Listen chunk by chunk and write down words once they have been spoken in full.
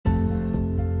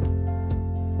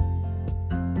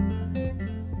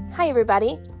Hi,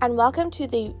 everybody, and welcome to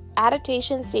the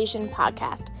Adaptation Station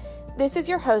podcast. This is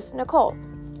your host, Nicole.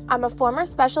 I'm a former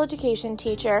special education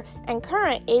teacher and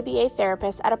current ABA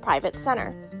therapist at a private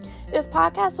center. This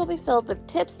podcast will be filled with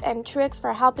tips and tricks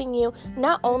for helping you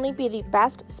not only be the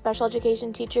best special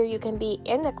education teacher you can be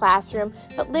in the classroom,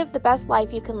 but live the best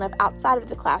life you can live outside of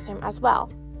the classroom as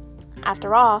well.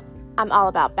 After all, I'm all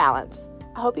about balance.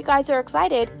 I hope you guys are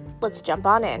excited. Let's jump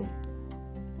on in.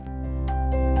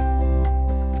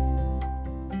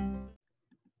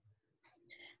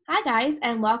 Hi guys,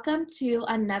 and welcome to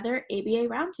another ABA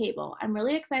Roundtable. I'm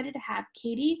really excited to have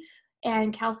Katie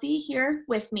and Kelsey here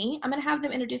with me. I'm going to have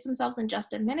them introduce themselves in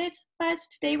just a minute, but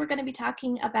today we're going to be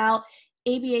talking about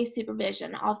ABA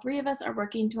supervision. All three of us are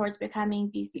working towards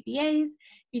becoming BCBAs.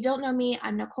 If you don't know me,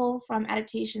 I'm Nicole from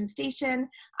Adaptation Station.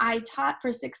 I taught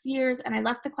for 6 years and I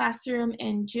left the classroom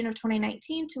in June of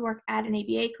 2019 to work at an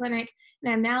ABA clinic.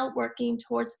 And I'm now working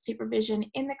towards supervision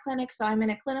in the clinic. So I'm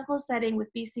in a clinical setting with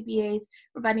BCBAs,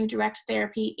 providing direct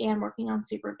therapy and working on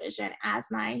supervision as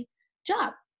my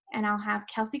job. And I'll have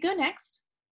Kelsey go next.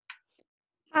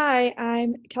 Hi,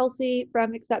 I'm Kelsey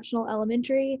from Exceptional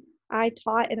Elementary. I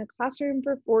taught in a classroom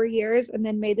for 4 years and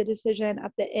then made the decision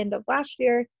at the end of last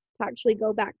year to actually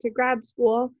go back to grad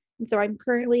school. And so I'm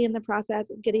currently in the process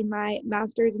of getting my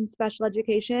master's in special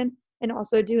education and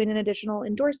also doing an additional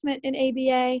endorsement in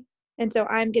ABA. And so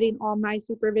I'm getting all my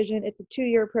supervision. It's a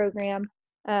 2-year program.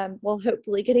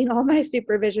 Hopefully getting all my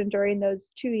supervision during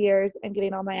those 2 years and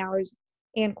getting all my hours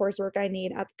and coursework I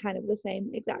need at kind of the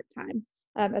same exact time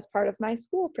as part of my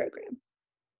school program.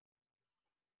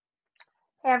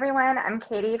 Hey everyone, I'm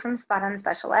Katie from Spot On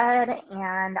Special Ed,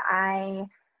 and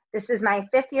this is my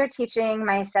 5th year teaching,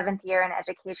 my 7th year in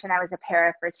education. I was a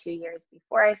para for 2 years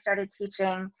before I started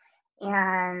teaching,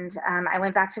 and I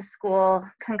went back to school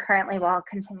concurrently while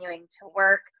continuing to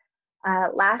work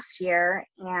last year,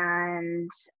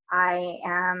 and I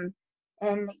am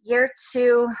in year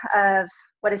 2 of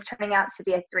what is turning out to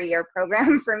be a 3-year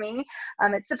program for me.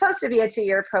 It's supposed to be a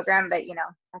 2-year program, but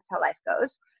that's how life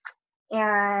goes.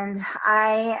 And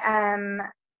I'm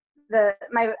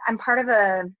part of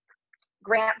a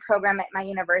grant program at my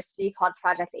university called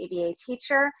Project ABA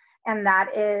Teacher, and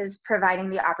that is providing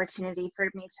the opportunity for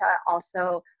me to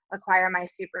also acquire my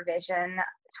supervision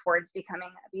towards becoming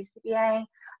a BCBA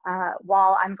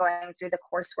while I'm going through the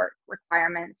coursework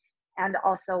requirements and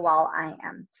also while I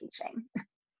am teaching.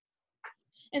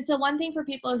 And so one thing for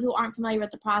people who aren't familiar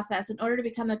with the process, in order to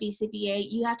become a BCBA,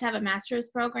 you have to have a master's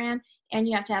program and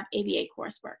you have to have ABA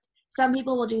coursework. Some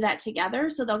people will do that together,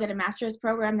 so they'll get a master's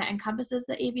program that encompasses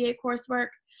the ABA coursework.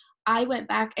 I went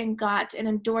back and got an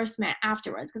endorsement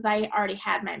afterwards because I already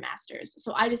had my master's.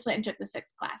 So I just went and took the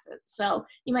 6 classes. So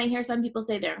you might hear some people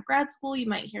say they're in grad school. You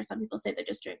might hear some people say they're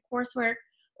just doing coursework.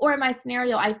 Or in my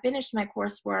scenario, I finished my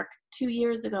coursework 2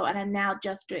 years ago and I'm now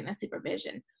just doing the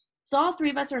supervision. So all three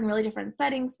of us are in really different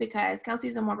settings because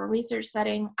Kelsey's in more of a research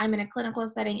setting, I'm in a clinical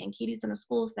setting, and Katie's in a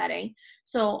school setting.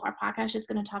 So our podcast is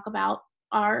going to talk about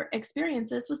our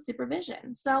experiences with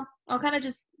supervision. So I'll kind of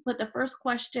just put the first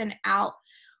question out.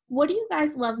 What do you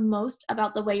guys love most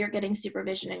about the way you're getting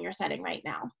supervision in your setting right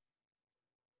now?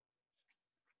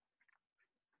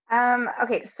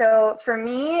 Okay, so for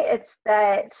me, it's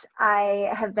that I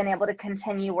have been able to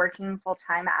continue working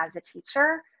full-time as a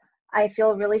teacher. I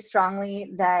feel really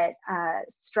strongly that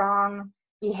strong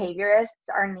behaviorists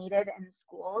are needed in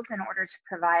schools in order to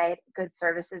provide good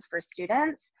services for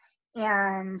students.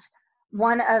 And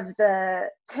one of the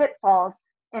pitfalls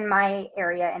in my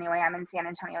area, anyway, I'm in San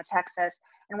Antonio, Texas,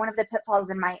 and one of the pitfalls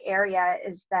in my area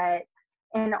is that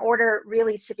in order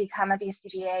really to become a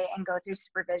BCBA and go through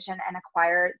supervision and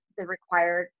acquire the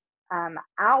required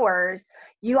hours,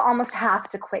 you almost have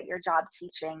to quit your job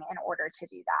teaching in order to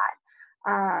do that.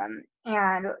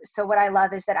 And so what I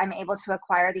love is that I'm able to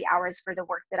acquire the hours for the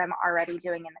work that I'm already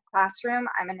doing in the classroom.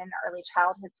 I'm in an early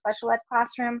childhood special ed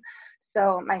classroom.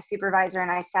 So my supervisor and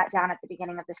I sat down at the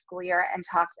beginning of the school year and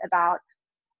talked about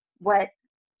what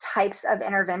types of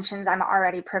interventions I'm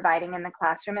already providing in the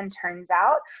classroom. And turns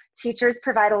out teachers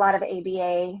provide a lot of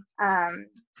ABA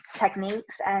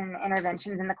techniques and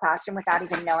interventions in the classroom without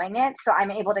even knowing it. So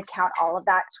I'm able to count all of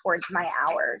that towards my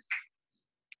hours.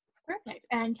 Perfect.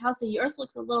 And Kelsey, yours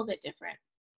looks a little bit different.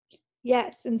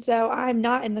 Yes, and so I'm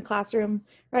not in the classroom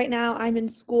right now. I'm in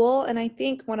school, and I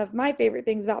think one of my favorite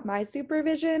things about my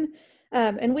supervision,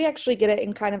 and we actually get it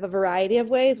in kind of a variety of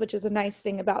ways, which is a nice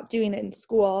thing about doing it in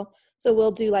school. So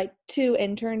we'll do like 2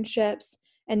 internships,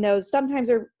 and those sometimes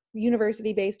are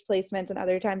university-based placements and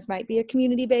other times might be a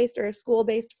community-based or a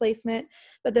school-based placement,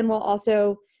 but then we'll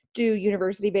also do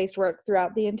university-based work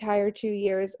throughout the entire 2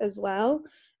 years as well.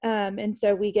 And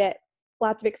so we get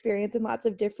lots of experience in lots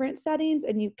of different settings,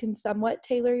 and you can somewhat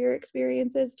tailor your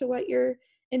experiences to what your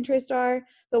interests are.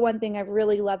 But one thing I've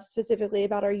really loved specifically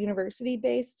about our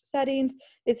university-based settings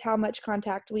is how much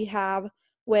contact we have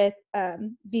with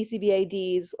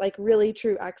BCBADs, like really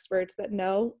true experts that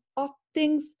know all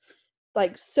things,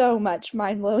 like so much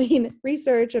mind-blowing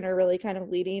research, and are really kind of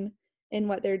leading in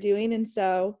what they're doing. And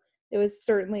so it was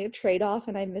certainly a trade-off,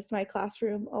 and I miss my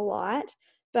classroom a lot,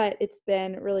 but it's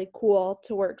been really cool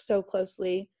to work so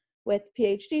closely with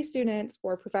PhD students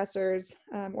or professors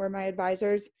or my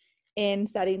advisors in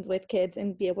settings with kids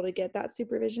and be able to get that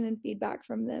supervision and feedback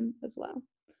from them as well.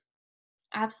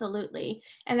 Absolutely.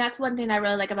 And that's one thing that I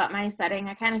really like about my setting.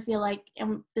 I kind of feel like,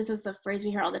 and this is the phrase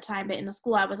we hear all the time, but in the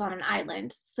school I was on an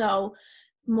island. So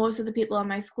most of the people in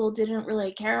my school didn't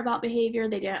really care about behavior.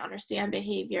 They didn't understand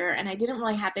behavior, and I didn't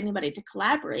really have anybody to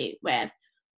collaborate with.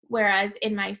 Whereas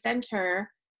in my center,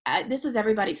 this is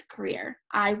everybody's career.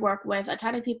 I work with a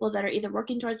ton of people that are either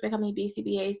working towards becoming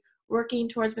BCBAs, working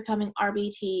towards becoming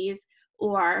RBTs,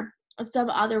 or some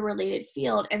other related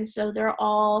field. And so they're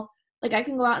all like, I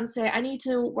can go out and say, I need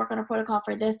to work on a protocol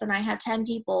for this. And I have 10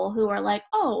 people who are like,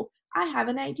 oh, I have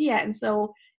an idea. And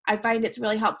so I find it's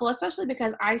really helpful, especially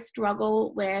because I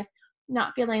struggle with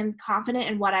not feeling confident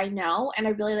in what I know. And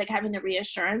I really like having the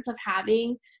reassurance of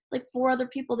having like 4 other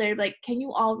people there, like, can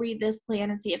you all read this plan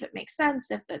and see if it makes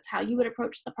sense, if that's how you would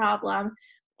approach the problem.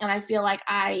 And I feel like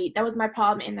that was my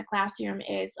problem in the classroom,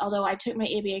 is although I took my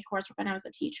ABA coursework when I was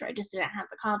a teacher, I just didn't have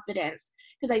the confidence,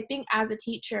 because I think as a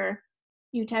teacher,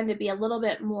 you tend to be a little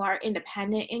bit more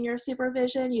independent in your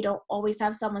supervision. You don't always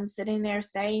have someone sitting there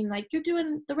saying like, you're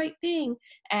doing the right thing.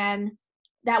 And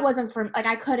that wasn't for, like,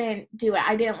 I couldn't do it.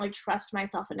 I didn't like trust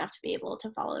myself enough to be able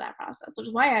to follow that process, which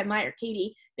is why I admire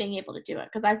Katie being able to do it.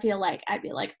 Cause I feel like I'd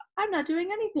be like, I'm not doing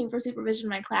anything for supervision in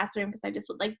my classroom, because I just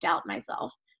would like doubt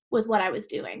myself with what I was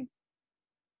doing.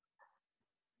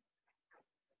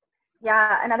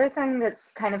 Yeah, another thing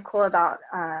that's kind of cool about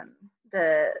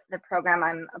the program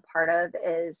I'm a part of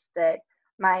is that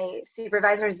my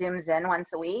supervisor Zooms in once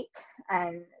a week.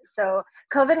 And so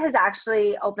COVID has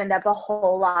actually opened up a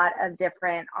whole lot of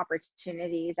different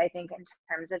opportunities, I think, in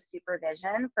terms of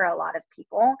supervision for a lot of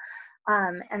people.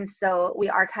 And so we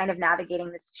are kind of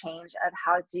navigating this change of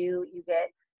how do you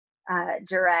get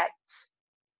direct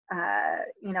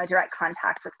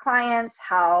contacts with clients.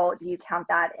 How do you count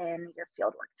that in your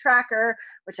fieldwork tracker,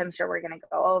 which I'm sure we're going to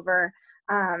go over.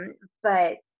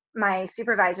 But my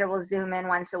supervisor will Zoom in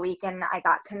once a week, and I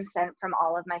got consent from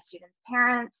all of my students'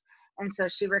 parents. And so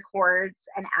she records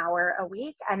an hour a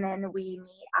week, and then we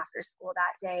meet after school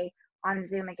that day on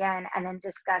Zoom again, and then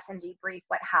discuss and debrief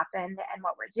what happened and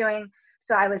what we're doing.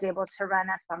 So I was able to run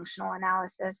a functional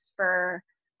analysis for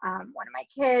one of my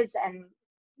kids, and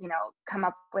come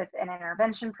up with an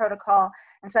intervention protocol.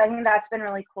 And so I think that's been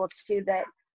really cool too, that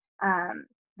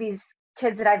these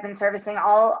kids that I've been servicing,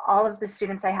 all of the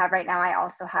students I have right now, I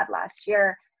also had last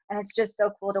year. And it's just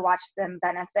so cool to watch them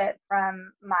benefit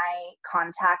from my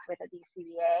contact with a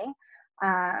BCBA.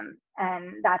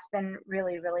 And that's been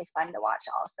really, really fun to watch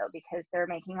also, because they're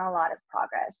making a lot of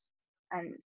progress,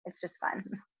 and it's just fun.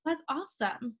 That's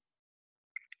awesome.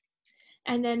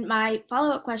 And then my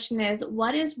follow-up question is,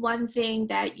 what is one thing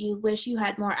that you wish you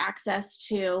had more access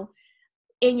to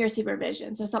in your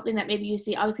supervision? So something that maybe you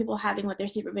see other people having with their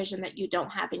supervision that you don't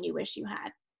have and you wish you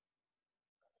had.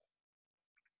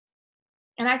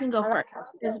 And I can go first.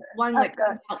 There's one that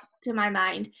comes out to my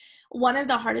mind. One of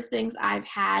the hardest things I've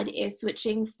had is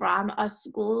switching from a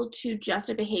school to just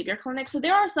a behavior clinic. So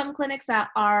there are some clinics that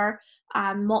are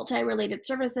multi-related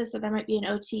services. So there might be an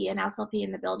OT and SLP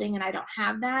in the building, and I don't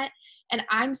have that. And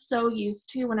I'm so used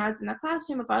to, when I was in the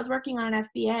classroom, if I was working on an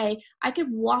FBA, I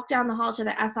could walk down the hall to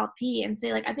the SLP and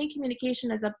say, like, I think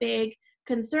communication is a big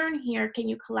concern here. Can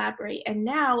you collaborate? And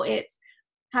now it's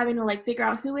having to like figure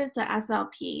out who is the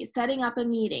SLP, setting up a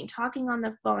meeting, talking on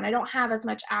the phone. I don't have as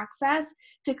much access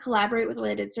to collaborate with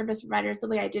related service providers the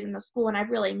way I did in the school. And I've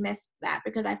really missed that,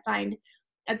 because I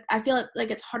feel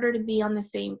like it's harder to be on the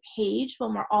same page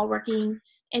when we're all working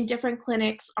in different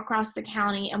clinics across the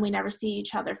county and we never see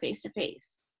each other face to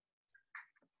face.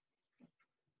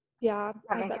 Yeah,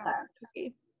 I bet that's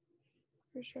tricky,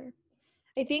 for sure.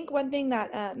 I think one thing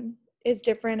that is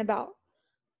different about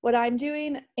what I'm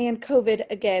doing, and COVID,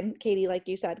 again, Katie, like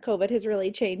you said, COVID has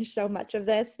really changed so much of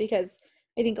this, because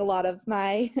I think a lot of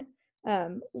my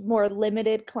more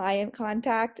limited client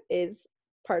contact is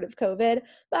part of COVID.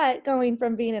 But going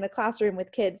from being in a classroom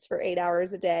with kids for 8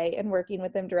 hours a day and working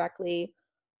with them directly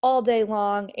all day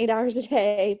long, 8 hours a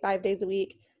day, 5 days a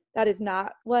week, that is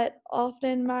not what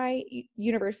often my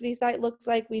university site looks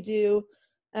like. We do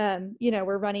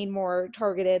We're running more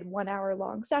targeted 1 hour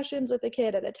long sessions with a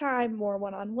kid at a time, more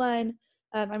one-on-one.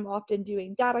 I'm often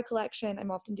doing data collection.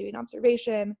 I'm often doing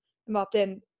observation. I'm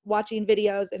often watching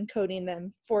videos and coding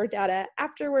them for data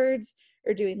afterwards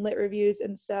or doing lit reviews.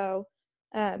 And so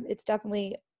it's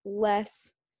definitely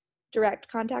less direct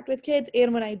contact with kids.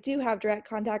 And when I do have direct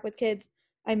contact with kids,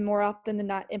 I'm more often than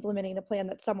not implementing a plan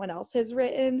that someone else has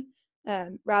written,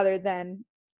 rather than,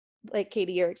 like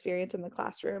Katie, your experience in the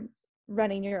classroom,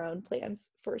 running your own plans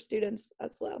for students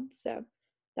as well. So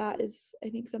that is, I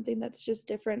think, something that's just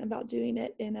different about doing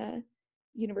it in a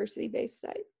university-based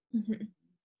site. Mm-hmm.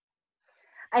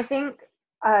 I think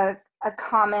a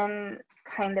common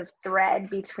kind of thread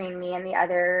between me and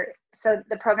so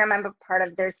the program I'm a part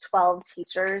of, there's 12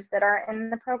 teachers that are in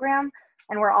the program,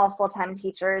 and we're all full-time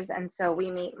teachers, and so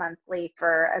we meet monthly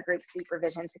for a group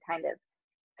supervision to kind of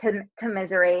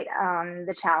commiserate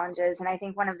the challenges. And I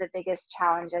think one of the biggest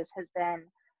challenges has been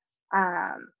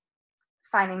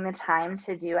finding the time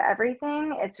to do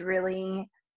everything. It's really,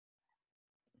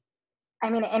 I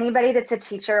mean, anybody that's a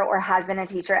teacher or has been a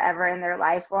teacher ever in their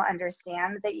life will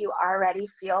understand that you already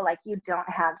feel like you don't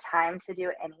have time to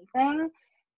do anything.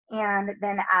 And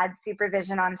then add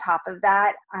supervision on top of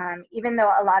that. Even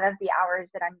though a lot of the hours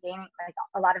that I'm gaining, like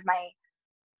a lot of my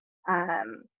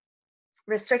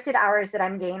restricted hours that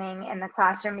I'm gaining in the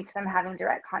classroom because I'm having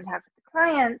direct contact with the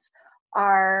clients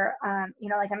are,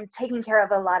 like I'm taking care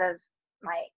of a lot of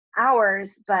my hours,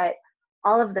 but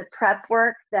all of the prep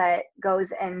work that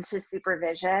goes into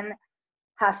supervision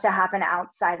has to happen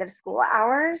outside of school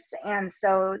hours. And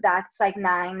so that's like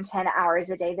 9-10 hours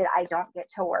a day that I don't get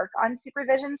to work on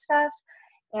supervision stuff.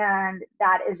 And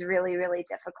that is really, really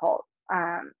difficult.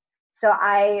 So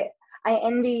I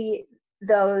envy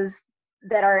those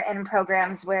that are in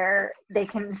programs where they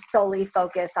can solely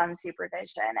focus on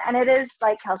supervision. And it is,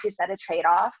 like Kelsey said, a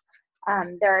trade-off.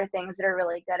 There are things that are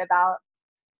really good about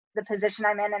the position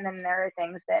I'm in, and then there are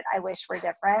things that I wish were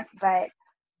different. But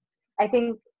I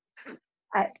think,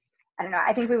 I don't know,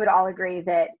 I think we would all agree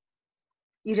that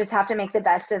you just have to make the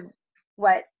best of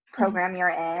what program you're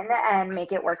in and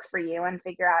make it work for you and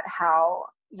figure out how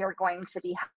you're going to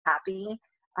be happy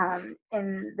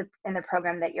in the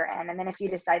program that you're in. And then if you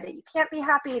decide that you can't be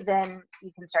happy, then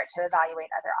you can start to evaluate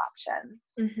other options.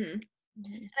 Mm-hmm.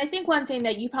 And I think one thing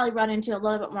that you probably run into a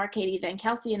little bit more, Katie, than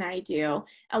Kelsey and I do,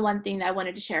 and one thing that I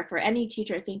wanted to share for any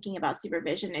teacher thinking about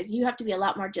supervision is you have to be a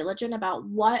lot more diligent about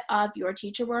what of your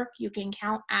teacher work you can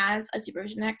count as a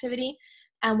supervision activity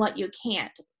and what you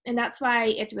can't. And that's why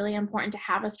it's really important to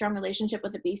have a strong relationship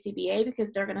with the BCBA,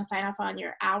 because they're going to sign off on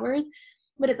your hours.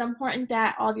 But it's important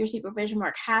that all of your supervision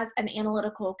work has an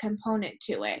analytical component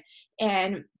to it,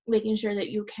 and making sure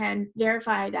that you can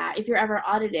verify that if you're ever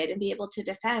audited and be able to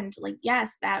defend, like,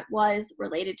 yes, that was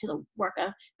related to the work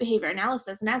of behavior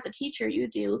analysis. And as a teacher, you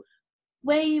do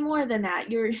way more than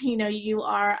that. You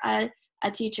are a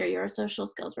teacher, you're a social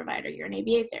skills provider, you're an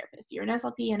ABA therapist, you're an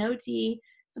SLP and OT.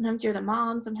 Sometimes you're the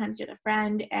mom, sometimes you're the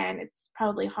friend, and it's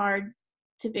probably hard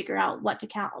to figure out what to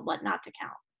count and what not to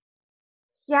count.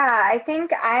 Yeah, I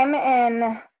think I'm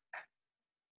in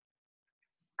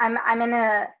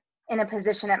a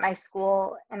position at my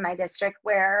school in my district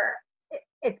where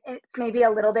it's maybe a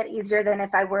little bit easier than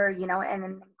if I were, in an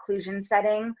inclusion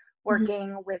setting,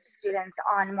 working with students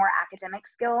on more academic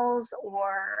skills,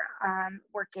 or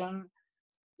working,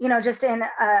 just in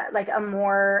a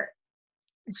more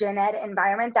gen ed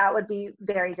environment. That would be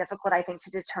very difficult, I think, to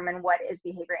determine what is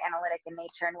behavior analytic in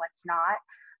nature and what's not.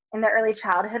 In the early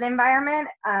childhood environment,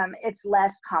 it's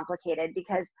less complicated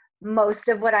because most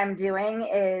of what I'm doing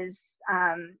is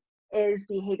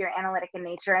behavior analytic in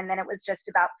nature. And then it was just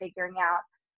about figuring out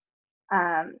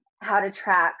how to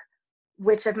track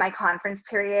which of my conference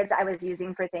periods I was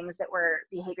using for things that were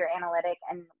behavior analytic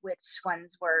and which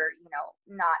ones were,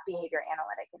 not behavior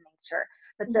analytic in nature.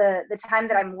 But the time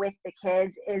that I'm with the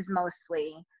kids is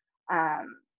mostly ABA.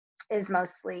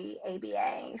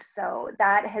 So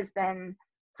that has been,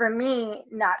 for me,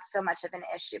 not so much of an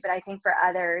issue. But I think for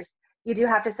others, you do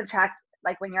have to subtract,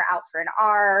 like when you're out for an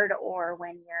ARD or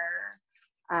when you're,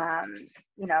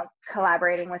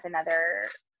 collaborating with another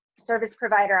service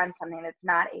provider on something that's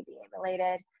not ABA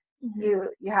related. You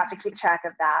have to keep track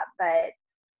of that. But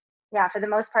yeah, for the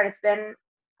most part, it's been,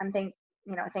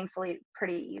 thankfully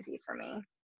pretty easy for me.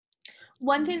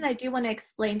 One thing that I do want to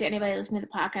explain to anybody listening to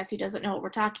the podcast who doesn't know what we're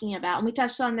talking about, and we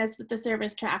touched on this with the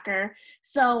service tracker.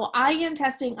 So I am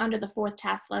testing under the 4th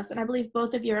task list, and I believe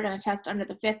both of you are going to test under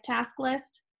the 5th task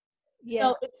list. Yes.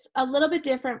 So it's a little bit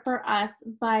different for us,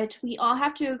 but we all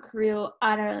have to accrue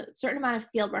on a certain amount of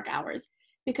fieldwork hours.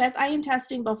 Because I am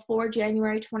testing before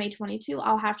January 2022,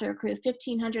 I'll have to accrue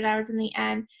 1,500 hours in the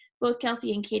end. Both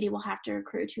Kelsey and Katie will have to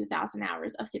accrue 2,000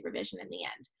 hours of supervision in the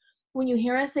end. When you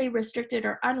hear us say restricted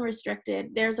or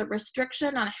unrestricted, there's a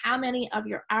restriction on how many of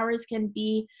your hours can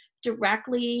be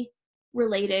directly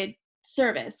related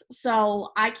service. So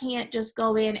I can't just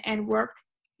go in and work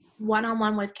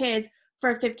one-on-one with kids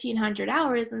for 1,500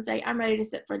 hours and say, I'm ready to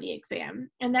sit for the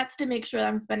exam. And that's to make sure that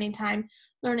I'm spending time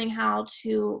learning how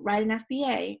to write an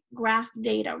FBA, graph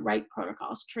data, write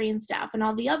protocols, train staff, and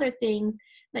all the other things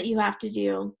that you have to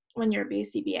do when you're a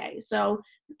BCBA. So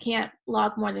you can't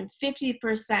log more than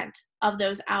 50% of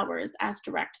those hours as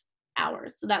direct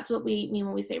hours. So that's what we mean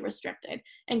when we say restricted.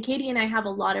 And Katie and I have a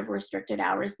lot of restricted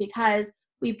hours because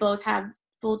we both have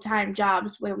full-time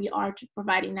jobs where we are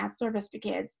providing that service to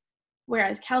kids,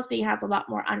 whereas Kelsey has a lot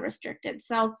more unrestricted.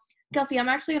 So Kelsey, I'm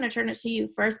actually going to turn it to you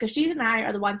first because she and I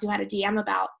are the ones who had a DM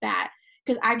about that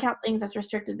because I count things as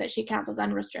restricted that she counts as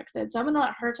unrestricted. So I'm going to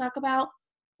let her talk about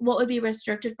what would be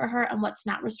restricted for her and what's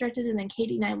not restricted, and then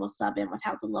Katie and I will sub in with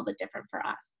how it's a little bit different for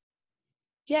us.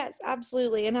 Yes,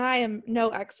 absolutely. And I am no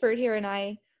expert here, and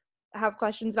I have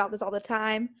questions about this all the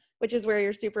time, which is where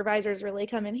your supervisors really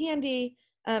come in handy.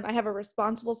 I have a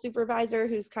responsible supervisor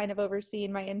who's kind of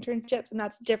overseeing my internships, and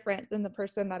that's different than the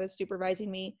person that is supervising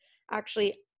me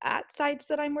actually at sites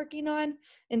that I'm working on.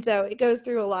 And so it goes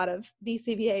through a lot of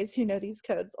BCBAs who know these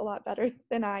codes a lot better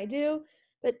than I do.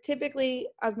 But typically,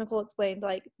 as Nicole explained,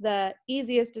 like the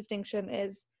easiest distinction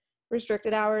is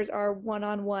restricted hours are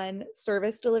one-on-one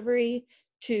service delivery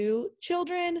to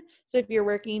children. So if you're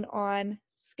working on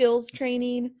skills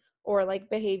training or like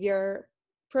behavior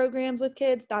programs with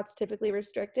kids, that's typically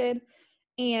restricted.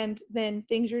 And then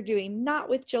things you're doing not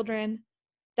with children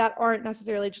that aren't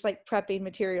necessarily just like prepping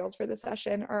materials for the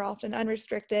session are often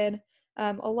unrestricted.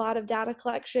 A lot of data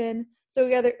collection. So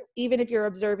even if you're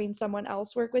observing someone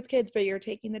else work with kids, but you're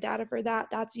taking the data for that,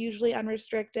 that's usually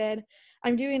unrestricted.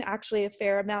 I'm doing actually a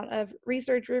fair amount of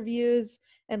research reviews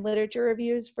and literature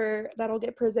reviews that'll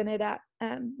get presented at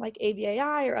like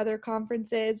ABAI or other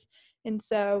conferences. And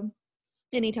so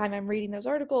anytime I'm reading those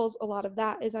articles, a lot of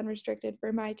that is unrestricted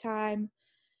for my time.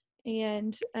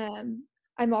 And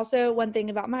I'm also, one thing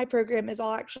about my program is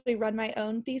I'll actually run my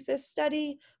own thesis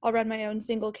study. I'll run my own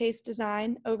single case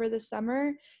design over the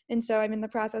summer. And so I'm in the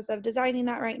process of designing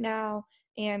that right now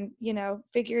and,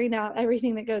 figuring out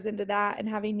everything that goes into that and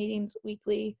having meetings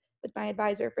weekly with my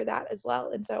advisor for that as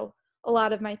well. And so a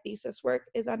lot of my thesis work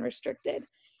is unrestricted.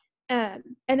 And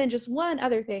then just one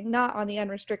other thing, not on the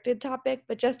unrestricted topic,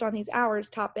 but just on these hours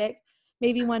topic,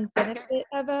 maybe one benefit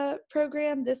of a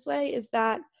program this way is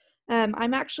that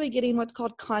I'm actually getting what's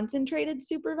called concentrated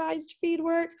supervised field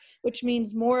work, which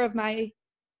means more of my,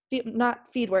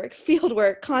 field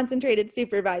work, concentrated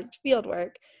supervised field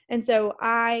work. And so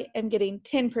I am getting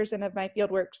 10% of my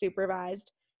field work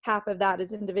supervised. Half of that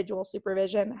is individual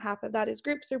supervision, half of that is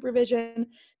group supervision.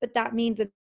 But that means in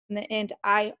the end,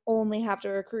 I only have to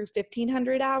accrue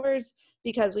 1,500 hours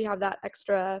because we have that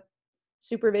extra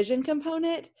supervision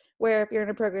component, where if you're in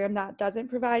a program that doesn't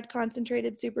provide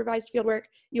concentrated supervised fieldwork,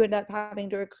 you end up having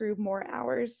to accrue more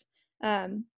hours.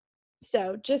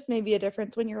 So just maybe a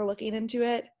difference when you're looking into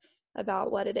it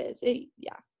about what it is.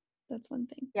 Yeah, that's one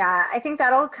thing. Yeah, I think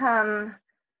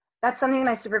that's something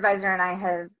my supervisor and I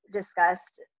have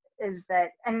discussed, is that,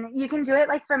 and you can do it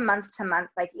like from month to month,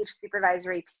 like each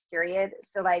supervisory period.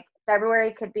 So like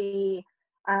February could be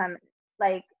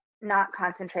like not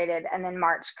concentrated, and then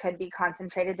March could be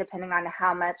concentrated depending on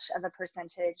how much of a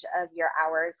percentage of your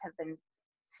hours have been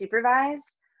supervised.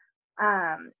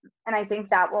 And I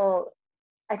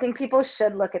think people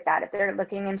should look at that. If they're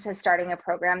looking into starting a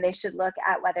program, they should look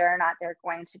at whether or not they're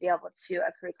going to be able to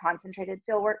accrue concentrated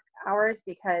fieldwork hours,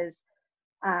 because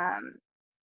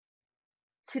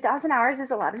 2,000 hours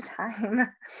is a lot of time.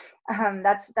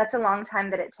 That's a long time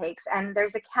that it takes. And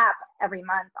there's a cap every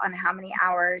month on how many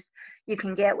hours you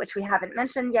can get, which we haven't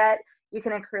mentioned yet. You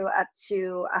can accrue up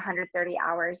to 130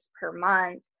 hours per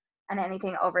month, and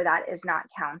anything over that is not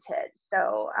counted.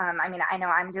 So, I know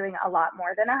I'm doing a lot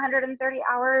more than 130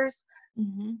 hours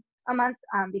a month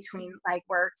between like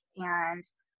work and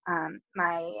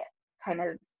my kind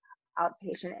of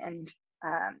outpatient and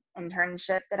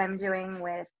internship that I'm doing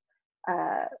with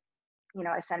a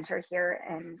center here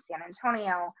in San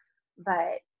Antonio.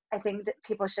 But I think that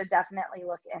people should definitely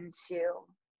look into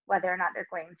whether or not they're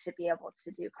going to be able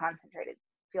to do concentrated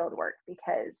field work,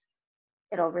 because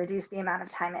it'll reduce the amount of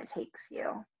time it takes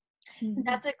you.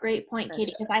 That's a great point,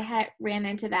 Katie, because I had ran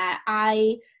into that.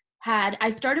 I I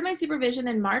started my supervision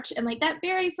in March, and like that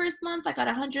very first month, I got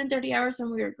 130 hours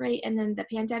and we were great. And then the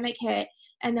pandemic hit.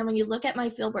 And then when you look at my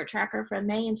fieldwork tracker from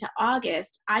May into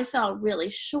August, I fell really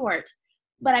short,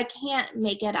 but I can't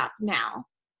make it up now.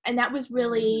 And that was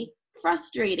really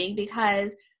frustrating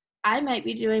because I might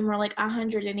be doing more like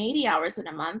 180 hours in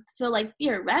a month. So like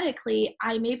theoretically,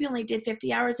 I maybe only did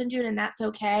 50 hours in June and that's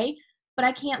okay, but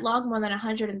I can't log more than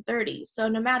 130. So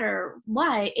no matter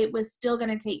what, it was still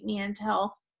going to take me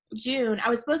until June. I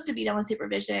was supposed to be done with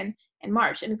supervision in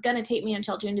March, and it's going to take me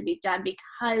until June to be done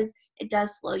because it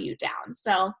does slow you down.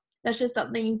 So that's just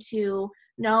something to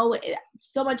know.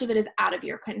 So much of it is out of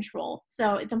your control.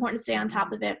 So it's important to stay on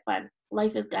top of it, but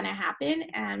life is going to happen.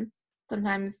 And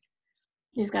sometimes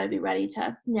you just got to be ready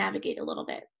to navigate a little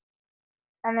bit.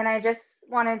 And then I just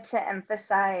wanted to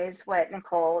emphasize what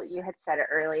Nicole, you had said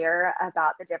earlier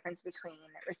about the difference between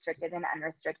restricted and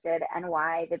unrestricted, and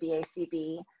why the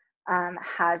BACB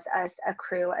has us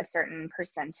accrue a certain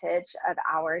percentage of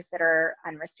hours that are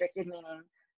unrestricted, meaning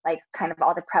like kind of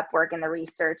all the prep work and the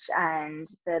research and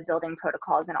the building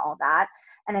protocols and all that.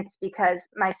 And it's because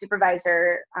my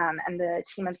supervisor and the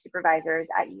team of supervisors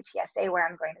at UTSA, where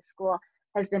I'm going to school,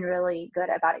 has been really good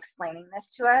about explaining this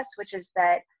to us, which is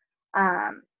that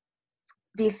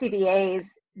BCBAs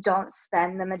don't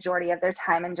spend the majority of their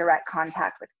time in direct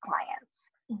contact with clients.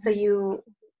 Mm-hmm. So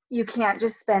you can't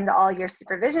just spend all your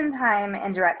supervision time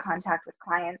in direct contact with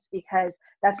clients, because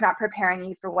that's not preparing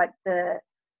you for what the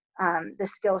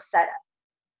skill set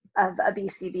of a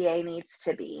BCBA needs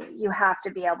to be. You have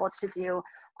to be able to do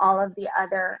all of the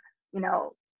other,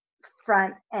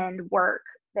 front end work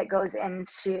that goes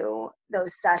into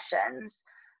those sessions.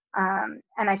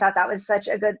 And I thought that was such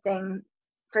a good thing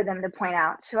for them to point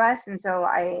out to us. And so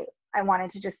I wanted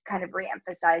to just kind of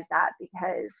reemphasize that,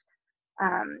 because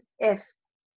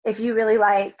if you really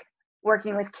like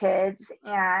working with kids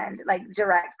and like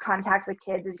direct contact with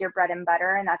kids is your bread and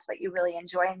butter, and that's what you really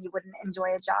enjoy, and you wouldn't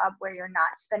enjoy a job where you're not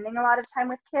spending a lot of time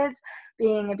with kids,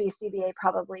 being a BCBA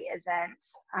probably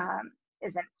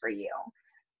isn't for you.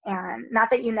 And not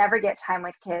that you never get time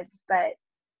with kids, but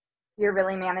you're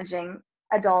really managing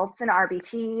adults and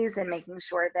RBTs and making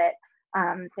sure that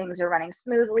things are running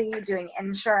smoothly, doing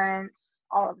insurance,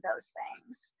 all of those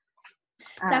things.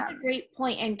 That's a great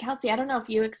point. And Kelsey, I don't know if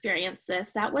you experienced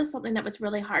this. That was something that was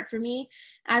really hard for me.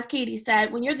 As Katie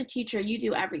said, when you're the teacher, you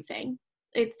do everything.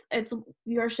 It's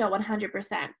your show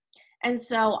 100%. And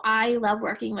so I love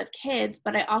working with kids,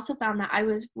 but I also found that I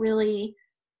was really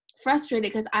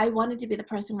frustrated because I wanted to be the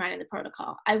person writing the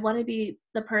protocol. I wanted to be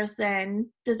the person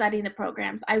designing the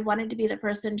programs. I wanted to be the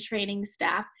person training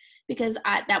staff, because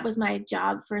that was my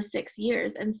job for 6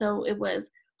 years. And so it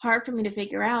was hard for me to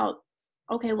figure out,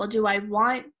 okay, well, do I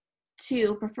want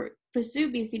to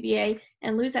pursue BCBA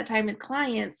and lose that time with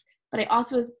clients? But I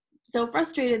also was so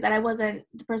frustrated that I wasn't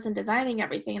the person designing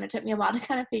everything, and it took me a while to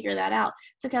kind of figure that out.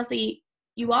 So Kelsey,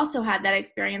 you also had that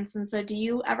experience. And so do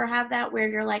you ever have that where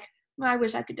you're like, well, I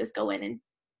wish I could just go in and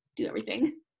do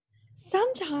everything?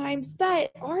 Sometimes,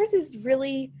 but ours is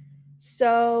really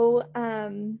so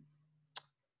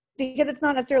because it's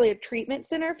not necessarily a treatment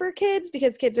center for kids,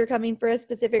 because kids are coming for a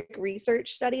specific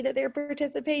research study that they're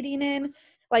participating in.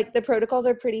 Like the protocols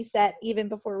are pretty set even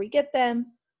before we get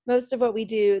them. Most of what we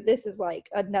do, this is like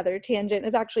another tangent,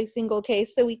 is actually single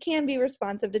case. So we can be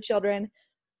responsive to children.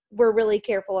 We're really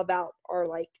careful about our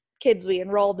like kids we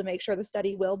enroll to make sure the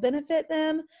study will benefit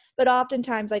them. But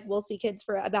oftentimes like we'll see kids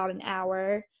for about an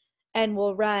hour, and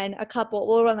we'll run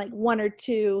like 1 or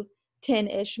 2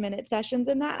 10-ish minute sessions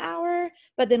in that hour,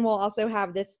 but then we'll also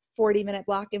have this 40-minute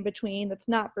block in between that's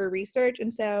not for research.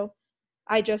 And so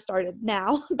I just started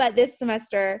now, but this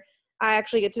semester I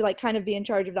actually get to like kind of be in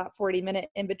charge of that 40-minute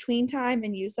in between time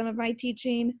and use some of my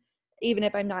teaching, even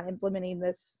if I'm not implementing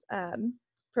this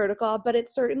protocol. But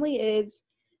it certainly is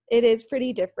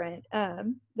pretty different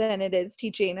than it is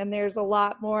teaching, and there's a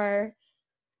lot more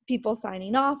people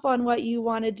signing off on what you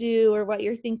want to do or what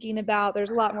you're thinking about.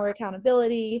 There's a lot more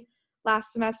accountability.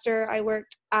 Last semester, I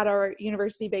worked at our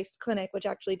university-based clinic, which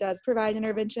actually does provide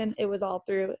intervention. It was all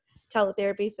through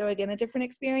teletherapy, so again, a different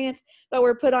experience. But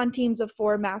we're put on teams of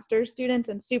 4 master's students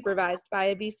and supervised by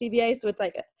a BCBA, so it's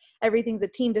like everything's a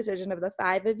team decision of the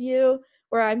 5 of you,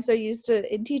 where I'm so used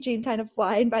to, in teaching, kind of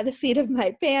flying by the seat of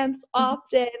my pants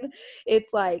often.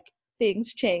 It's like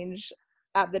things change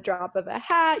at the drop of a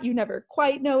hat. You never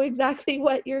quite know exactly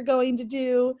what you're going to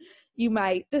do. You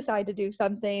might decide to do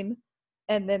something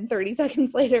and then 30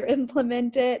 seconds later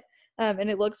implement it. And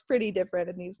it looks pretty different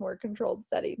in these more controlled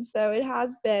settings. So it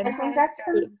has been. I think that's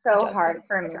been so hard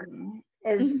for me,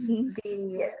 is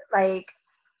the like,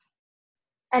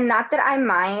 and not that I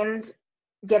mind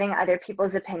getting other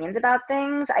people's opinions about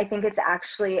things. I think it's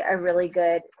actually a really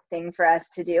good thing for us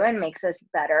to do and makes us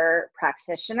better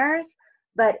practitioners.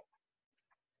 But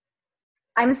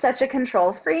I'm such a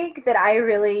control freak that I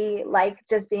really like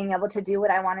just being able to do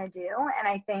what I want to do. And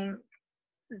I think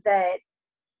that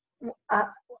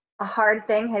a hard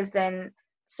thing has been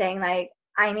saying, like,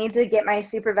 I need to get my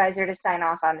supervisor to sign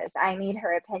off on this. I need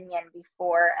her opinion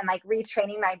before, and like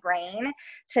retraining my brain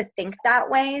to think that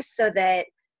way so that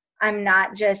I'm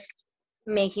not just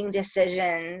making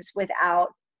decisions without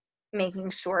making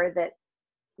sure that,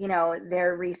 you know,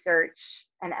 they're research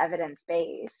and evidence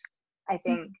based. I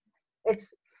think it's,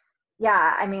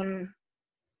 yeah, I mean,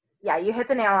 yeah, you hit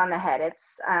the nail on the head.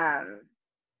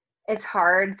 It's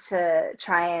hard to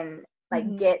try and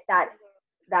like get that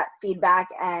feedback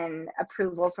and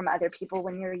approval from other people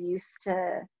when you're used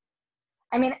to,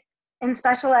 I mean, in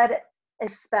special ed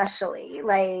especially,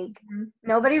 like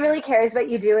nobody really cares what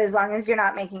you do as long as you're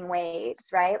not making waves,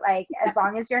 right? Like as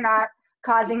long as you're not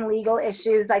causing legal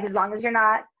issues, like as long as you're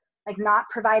not like not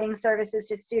providing services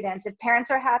to students. If parents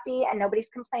are happy and nobody's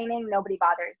complaining, nobody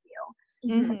bothers you.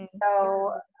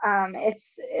 So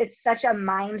it's such a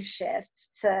mind shift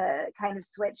to kind of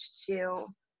switch to,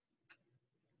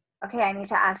 okay, I need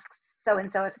to ask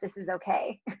so-and-so if this is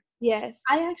okay. Yes.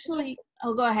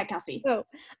 Oh, go ahead, Kelsey. So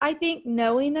I think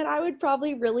knowing that I would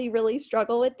probably really, really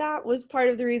struggle with that was part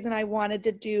of the reason I wanted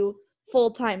to do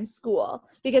full-time school,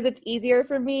 because it's been easier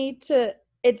for me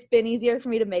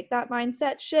to make that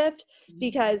mindset shift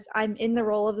because I'm in the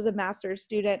role of as a master's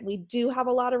student. We do have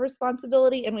a lot of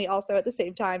responsibility, and we also at the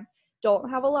same time don't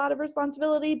have a lot of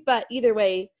responsibility, but either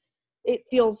way, it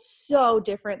feels so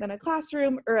different than a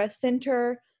classroom or a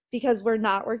center because we're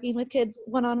not working with kids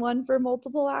one-on-one for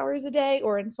multiple hours a day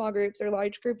or in small groups or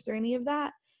large groups or any of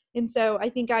that. And so I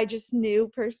think I just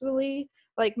knew personally,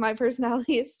 like my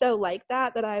personality is so like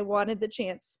that I wanted the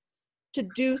chance to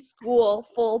do school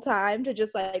full time, to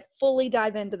just like fully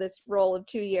dive into this role of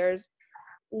 2 years,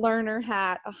 learner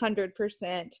hat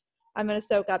 100%. I'm going to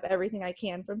soak up everything I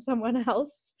can from someone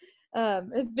else.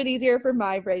 It's been easier for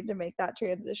my brain to make that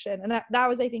transition. And that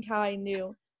was, I think, how I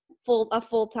knew a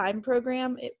full-time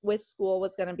program with school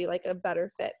was going to be like a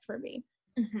better fit for me.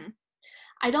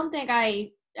 I don't think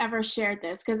I ever shared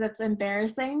this because it's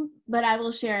embarrassing, but I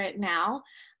will share it now.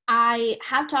 I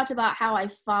have talked about how I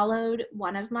followed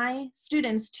one of my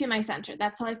students to my center.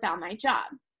 That's how I found my job.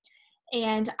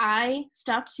 And I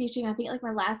stopped teaching. I think like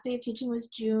my last day of teaching was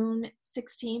June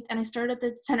 16th, and I started at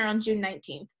the center on June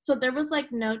 19th. So there was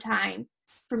like no time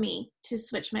for me to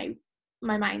switch my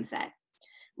mindset.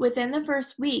 Within the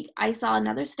first week, I saw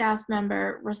another staff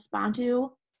member respond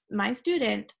to my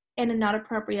student in a not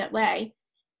appropriate way.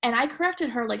 And I corrected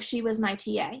her like she was my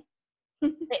TA.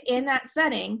 In that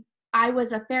setting, I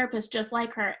was a therapist just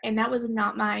like her, and that was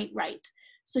not my right.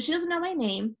 So she doesn't know my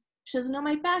name. She doesn't know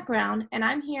my background, and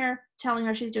I'm here telling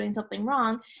her she's doing something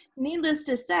wrong. Needless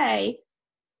to say,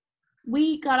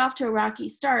 we got off to a rocky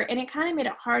start, and it kind of made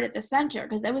it hard at the center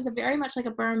because it was a very much like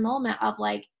a burn moment of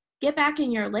like, get back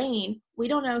in your lane. We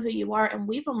don't know who you are, and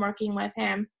we've been working with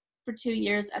him for 2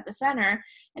 years at the center,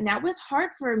 and that was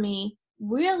hard for me,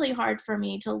 really hard for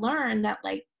me to learn that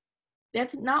like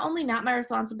that's not only not my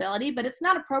responsibility, but it's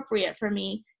not appropriate for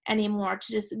me anymore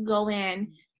to just go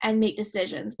in and make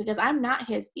decisions because I'm not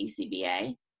his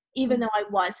BCBA, even though I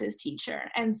was his teacher.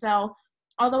 And so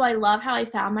although I love how I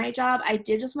found my job, I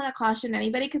did just want to caution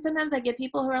anybody because sometimes I get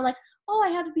people who are like, oh, I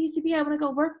have the BCBA, I want to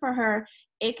go work for her.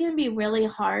 It can be really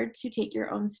hard to take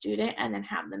your own student and then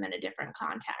have them in a different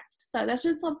context. So that's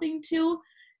just something to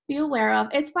be aware of.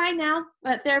 It's fine now.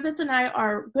 Therapists and I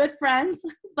are good friends,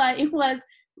 but it was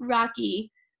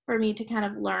rocky for me to kind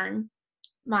of learn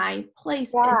my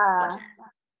place. Yeah,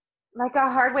 like a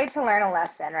hard way to learn a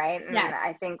lesson, right? And yes.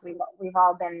 I think we've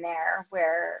all been there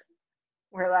where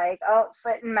we're like, oh,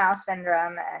 foot and mouth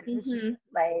syndrome, and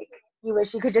like you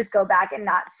wish you could just go back and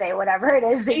not say whatever it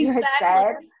is that you had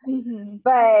said.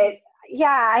 But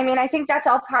yeah, I mean, I think that's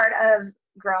all part of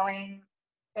growing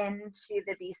into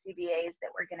the BCBAs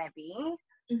that we're going to be.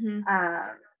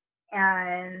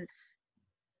 And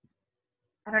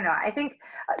I don't know, I think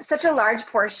such a large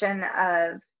portion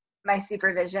of my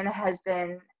supervision has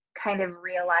been kind of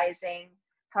realizing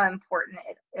how important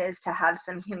it is to have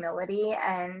some humility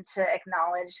and to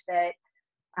acknowledge that,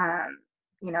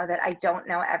 you know, that I don't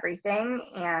know everything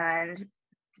and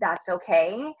that's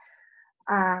okay.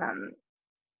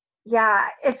 Yeah,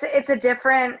 it's a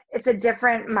different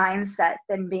mindset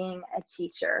than being a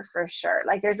teacher for sure.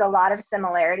 Like there's a lot of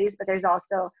similarities, but there's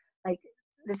also like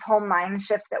this whole mind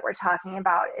shift that we're talking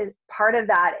about. Part of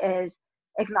that is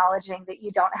acknowledging that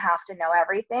you don't have to know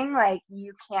everything. Like,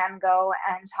 you can go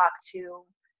and talk to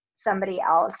somebody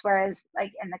else. Whereas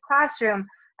like in the classroom,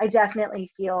 I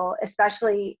definitely feel,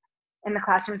 especially in the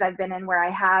classrooms I've been in where I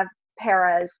have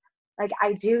paras, like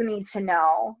I do need to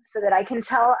know so that I can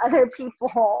tell other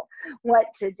people what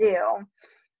to do.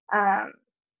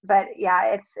 But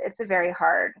yeah, it's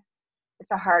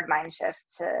a hard mind shift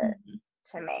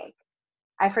to make.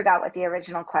 I forgot what the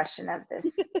original question of this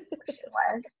question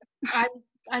was.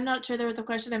 I'm not sure there was a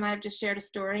question. I might have just shared a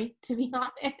story, to be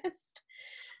honest.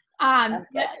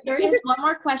 There is one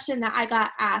more question that I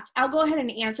got asked. I'll go ahead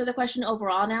and answer the question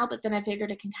overall now, but then I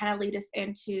figured it can kind of lead us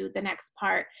into the next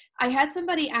part. I had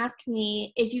somebody ask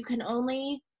me if you can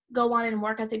only go on and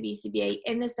work as a BCBA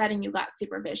in the setting you got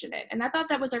supervision in. And I thought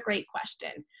that was a great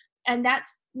question. And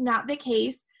that's not the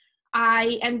case.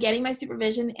 I am getting my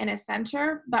supervision in a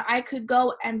center, but I could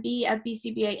go and be a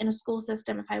BCBA in a school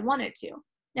system if I wanted to.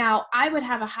 Now,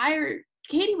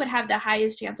 Katie would have the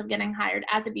highest chance of getting hired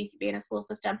as a BCBA in a school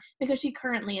system because she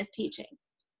currently is teaching.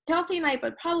 Kelsey and I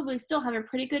would probably still have a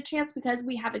pretty good chance because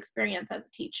we have experience as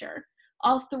a teacher.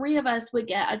 All three of us would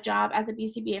get a job as a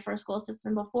BCBA for a school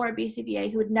system before a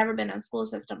BCBA who had never been in a school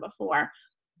system before.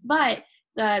 But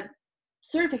the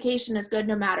certification is good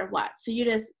no matter what. So you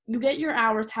get your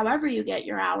hours however you get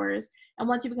your hours. And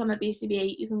once you become a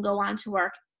BCBA, you can go on to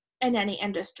work in any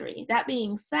industry. That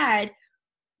being said,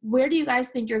 where do you guys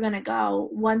think you're going to go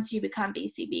once you become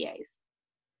BCBAs?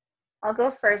 I'll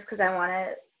go first because I want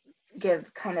to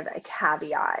give kind of a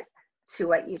caveat to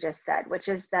what you just said, which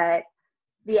is that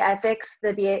the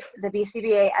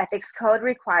BCBA ethics code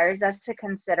requires us to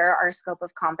consider our scope of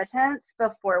competence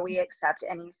before we accept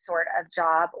any sort of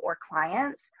job or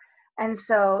clients. And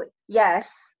so, yes,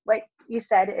 what you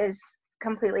said is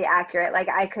completely accurate. Like,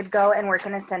 I could go and work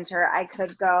in a center. I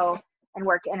could go and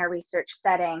work in a research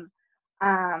setting.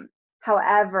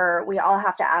 However, we all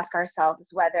have to ask ourselves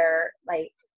whether,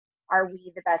 like, are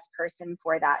we the best person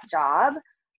for that job?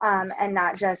 And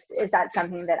not just, is that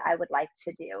something that I would like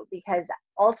to do? Because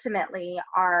ultimately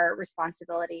our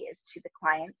responsibility is to the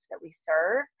clients that we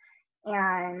serve.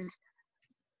 And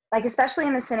like, especially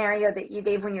in the scenario that you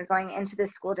gave when you're going into the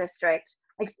school district,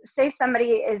 like say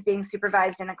somebody is being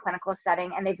supervised in a clinical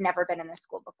setting and they've never been in a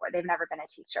school before, they've never been a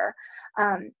teacher.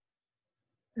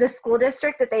 The school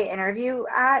district that they interview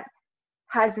at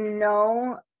has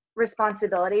no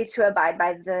responsibility to abide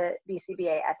by the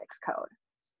BCBA ethics code,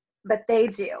 but they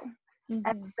do. Mm-hmm.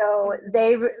 And so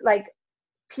they, like,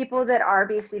 people that are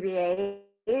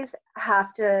BCBAs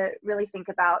have to really think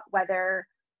about whether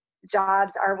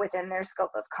jobs are within their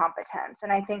scope of competence.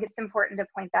 And I think it's important to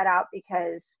point that out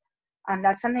because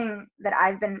that's something that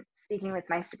I've been speaking with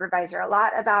my supervisor a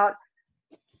lot about,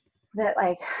 that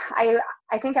like, I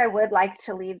think I would like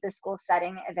to leave the school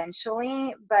setting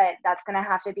eventually, but that's going to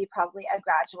have to be probably a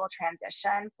gradual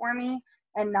transition for me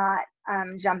and not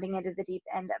jumping into the deep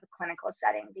end of a clinical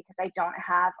setting because I don't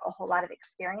have a whole lot of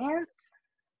experience.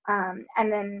 And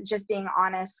then just being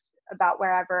honest about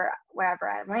wherever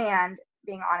I land,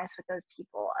 being honest with those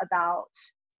people about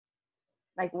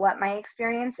like what my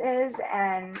experience is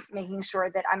and making sure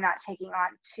that I'm not taking on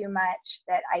too much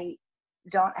that I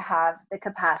don't have the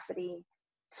capacity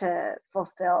to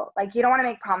fulfill. Like, you don't want to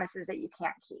make promises that you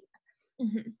can't keep.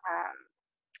 Mm-hmm.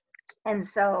 And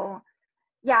so,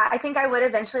 yeah, I think I would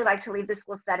eventually like to leave the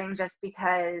school setting just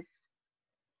because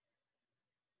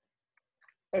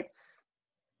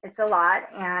it's a lot.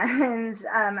 And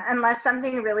unless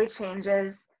something really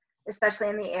changes, especially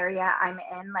in the area I'm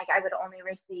in, like I would only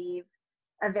receive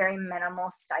a very minimal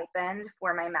stipend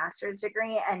for my master's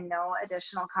degree and no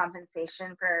additional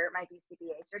compensation for my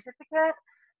BCBA certificate.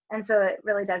 And so it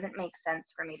really doesn't make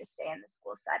sense for me to stay in the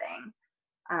school setting.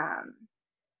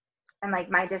 And like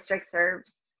my district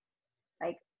serves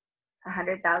like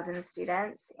 100,000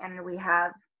 students and we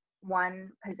have one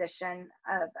position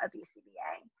of a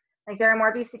BCBA. Like there are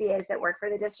more BCBAs that work for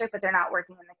the district, but they're not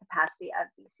working in the capacity of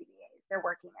BCBAs. They're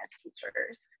working as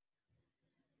teachers.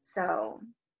 So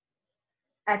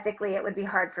ethically, it would be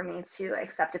hard for me to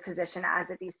accept a position as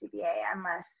a BCBA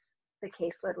unless the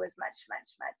caseload was much,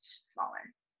 much, much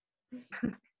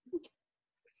smaller.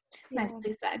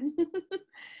 Nicely said.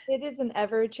 It is an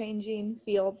ever-changing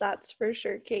field, that's for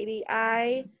sure, Katie.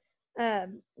 I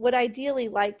would ideally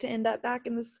like to end up back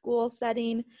in the school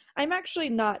setting. I'm actually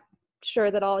not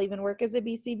sure that I'll even work as a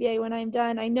BCBA when I'm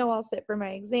done. I know I'll sit for my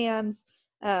exams,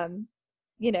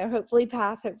 hopefully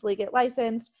pass, hopefully get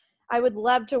licensed. I would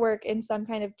love to work in some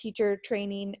kind of teacher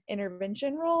training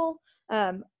intervention role.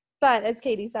 But as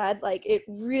Katie said, like it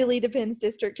really depends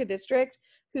district to district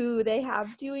who they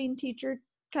have doing teacher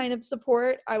kind of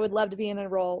support. I would love to be in a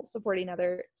role supporting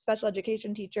other special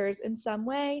education teachers in some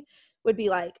way, would be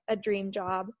like a dream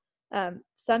job.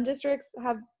 Some districts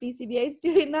have BCBAs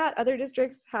doing that. Other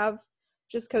districts have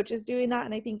just coaches doing that.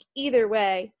 And I think either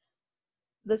way,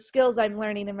 the skills I'm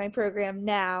learning in my program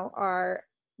now are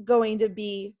going to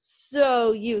be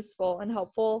so useful and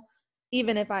helpful,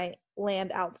 even if I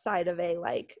land outside of a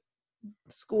like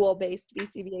school-based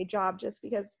BCBA job, just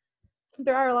because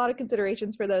there are a lot of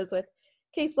considerations for those with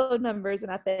caseload numbers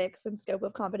and ethics and scope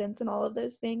of competence and all of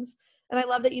those things. And I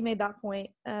love that you made that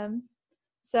point.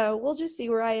 So we'll just see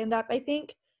where I end up. I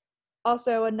think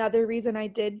also another reason I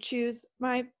did choose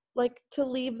to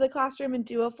leave the classroom and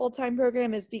do a full-time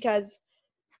program is because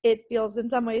it feels in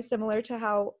some ways similar to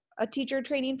how a teacher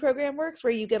training program works,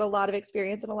 where you get a lot of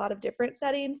experience in a lot of different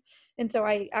settings. And so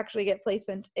I actually get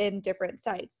placements in different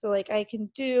sites. So like I can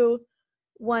do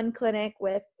one clinic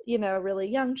with, really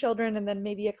young children, and then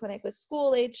maybe a clinic with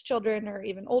school-age children or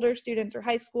even older students or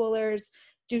high schoolers,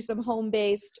 do some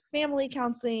home-based family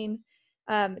counseling,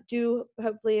 do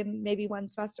hopefully in maybe one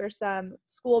semester some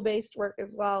school-based work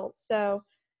as well. So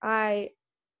I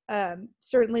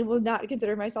certainly will not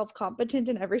consider myself competent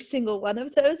in every single one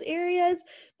of those areas,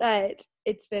 but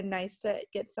it's been nice to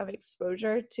get some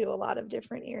exposure to a lot of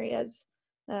different areas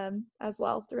as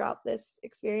well throughout this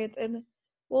experience. And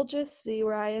we'll just see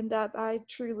where I end up. I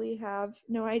truly have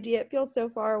no idea. It feels so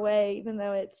far away, even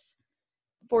though it's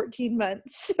 14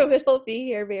 months. So it'll be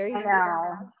here very soon.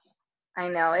 I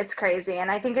know. It's crazy.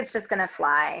 And I think it's just going to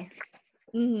fly.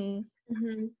 Mm-hmm.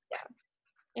 Mm-hmm.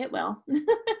 Yeah, it will.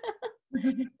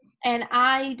 And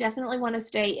I definitely want to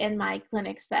stay in my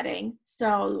clinic setting.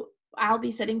 So I'll be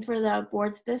sitting for the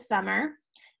boards this summer.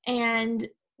 And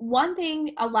one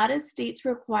thing, a lot of states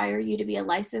require you to be a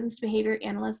licensed behavior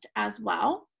analyst as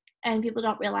well. And people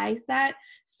don't realize that.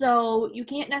 So you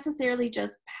can't necessarily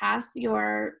just pass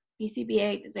your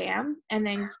BCBA exam and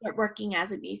then start working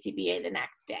as a BCBA the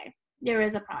next day. There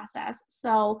is a process.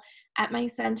 So at my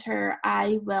center,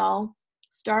 I will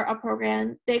start a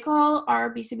program. They call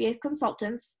our BCBAs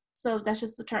consultants. So that's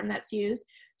just the term that's used.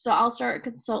 So I'll start a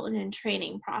consultant and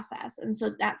training process. And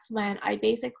so that's when I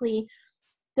basically,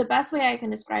 the best way I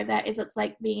can describe that is it's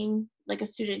like being like a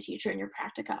student teacher in your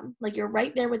practicum. Like you're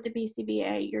right there with the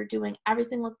BCBA. You're doing every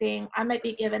single thing. I might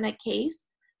be given a case.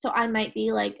 So I might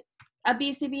be like a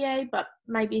BCBA, but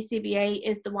my BCBA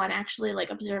is the one actually like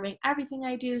observing everything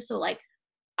I do. So like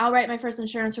I'll write my first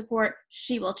insurance report.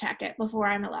 She will check it before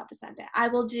I'm allowed to send it. I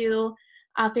will do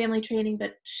family training,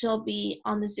 but she'll be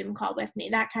on the Zoom call with me,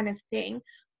 that kind of thing,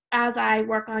 as I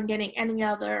work on getting any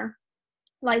other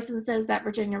licenses that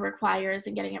Virginia requires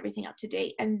and getting everything up to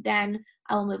date. And then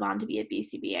I will move on to be a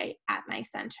BCBA at my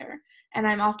center. And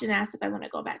I'm often asked if I want to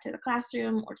go back to the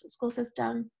classroom or to the school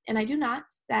system. And I do not.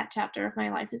 That chapter of my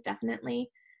life is definitely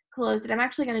closed. And I'm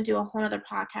actually going to do a whole other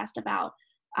podcast about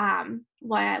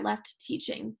why I left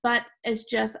teaching, but it's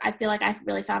just, I feel like I've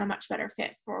really found a much better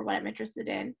fit for what I'm interested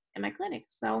in my clinic.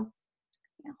 So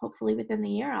hopefully within the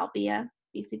year, I'll be a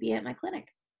BCBA at my clinic.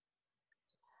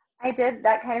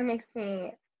 That kind of makes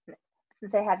me,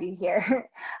 since I have you here,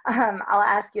 I'll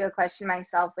ask you a question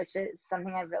myself, which is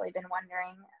something I've really been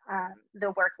wondering,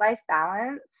 the work-life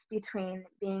balance between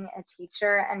being a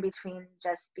teacher and between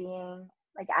just being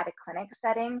like at a clinic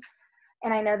setting.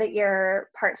 And I know that you're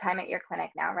part-time at your clinic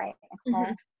now, right, Nicole?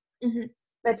 Mm-hmm. Mm-hmm.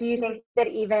 But do you think that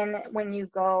even when you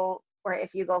go, or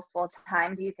if you go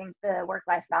full-time, do you think the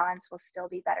work-life balance will still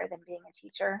be better than being a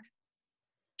teacher?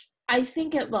 I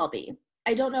think it will be.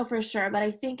 I don't know for sure, but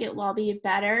I think it will be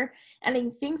better. And I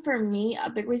think for me, a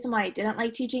big reason why I didn't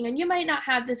like teaching, and you might not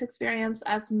have this experience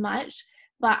as much,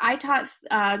 but I taught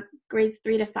grades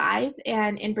 3 to 5,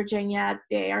 and in Virginia,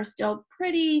 they are still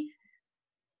pretty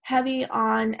heavy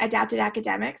on adapted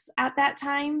academics at that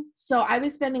time. So I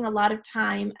was spending a lot of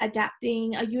time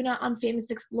adapting a unit on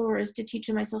famous explorers to teach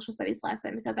in my social studies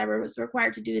lesson because I was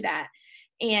required to do that.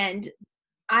 And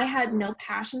I had no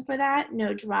passion for that,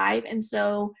 no drive. And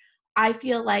so I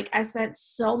feel like I spent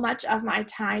so much of my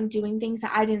time doing things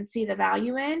that I didn't see the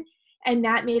value in. And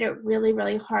that made it really,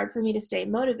 really hard for me to stay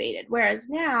motivated. Whereas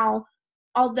now,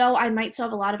 although I might still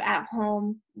have a lot of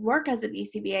at-home work as a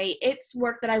BCBA, it's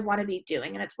work that I want to be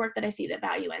doing, and it's work that I see the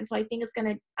value in. So I think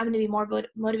I'm going to be more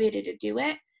motivated to do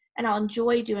it, and I'll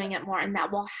enjoy doing it more, and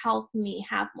that will help me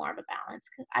have more of a balance.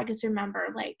 Cause I just remember,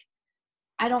 like,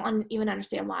 I don't even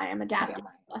understand why I'm adapting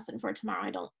a lesson for tomorrow.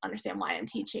 I don't understand why I'm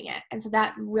teaching it. And so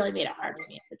that really made it hard for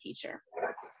me as a teacher.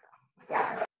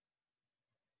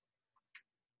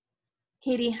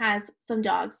 Katie has some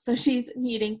dogs, so she's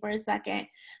muting for a second.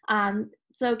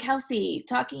 So Kelsey,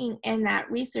 talking in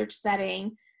that research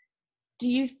setting, do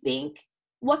you think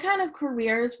what kind of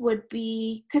careers would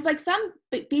be, because like some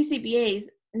BCBAs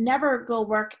never go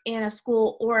work in a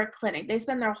school or a clinic. They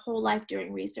spend their whole life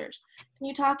doing research. Can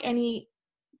you talk any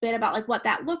bit about like what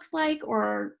that looks like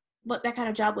or what that kind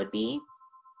of job would be?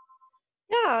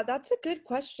 Yeah, that's a good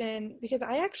question because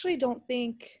I actually don't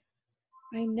think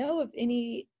I know of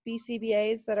any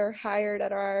BCBAs that are hired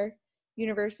at our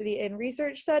university in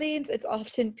research settings. It's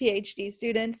often PhD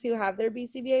students who have their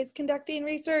BCBAs conducting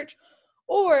research,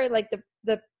 or like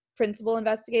the principal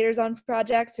investigators on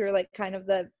projects who are like kind of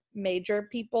the major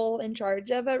people in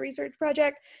charge of a research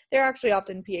project. They're actually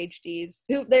often PhDs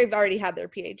who they've already had their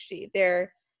PhD.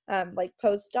 They're like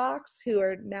postdocs who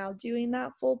are now doing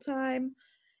that full time.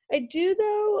 I do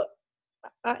though.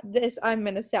 I'm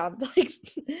gonna sound like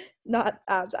not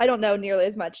as I don't know nearly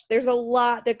as much. There's a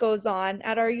lot that goes on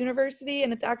at our university,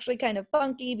 and it's actually kind of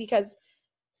funky because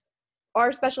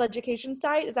our special education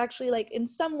site is actually like in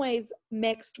some ways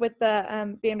mixed with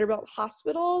the Vanderbilt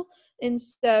Hospital, and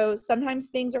so sometimes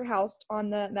things are housed on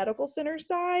the medical center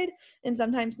side, and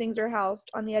sometimes things are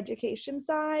housed on the education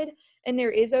side, and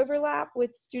there is overlap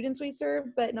with students we serve,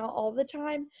 but not all the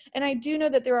time. And I do know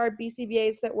that there are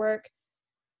BCBAs that work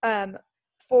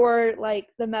for like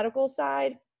the medical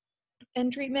side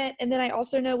and treatment. And then I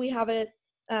also know we have a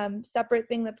separate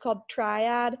thing that's called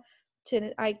Triad.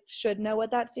 I should know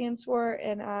what that stands for,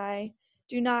 and I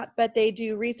do not, but they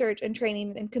do research and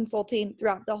training and consulting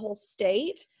throughout the whole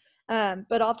state.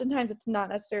 But oftentimes it's not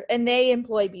necessary, and they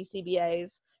employ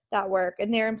BCBAs that work,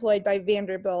 and they're employed by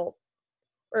Vanderbilt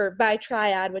or by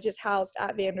Triad, which is housed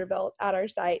at Vanderbilt at our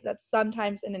site. That's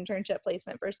sometimes an internship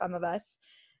placement for some of us.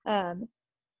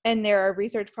 And there are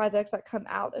research projects that come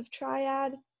out of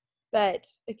Triad. But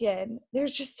again,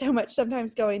 there's just so much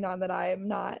sometimes going on that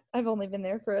I've only been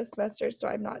there for a semester, so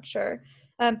I'm not sure.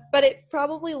 But it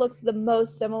probably looks the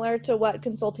most similar to what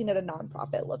consulting at a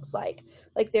nonprofit looks like.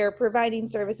 Like they're providing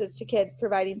services to kids,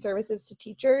 providing services to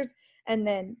teachers, and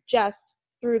then just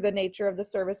through the nature of the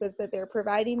services that they're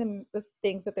providing and the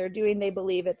things that they're doing, they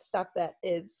believe it's stuff that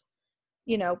is,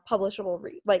 publishable,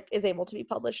 like is able to be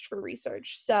published for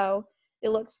research. So it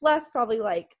looks less probably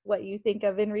like what you think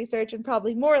of in research and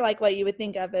probably more like what you would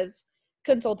think of as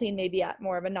consulting maybe at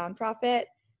more of a nonprofit.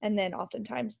 And then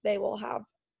oftentimes they will have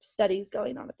studies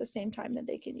going on at the same time that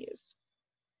they can use.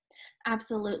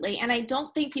 Absolutely. And I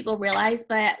don't think people realize,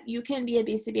 but you can be a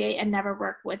BCBA and never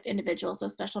work with individuals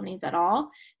with special needs at all.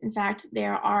 In fact,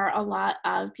 there are a lot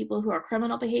of people who are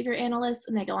criminal behavior analysts,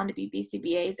 and they go on to be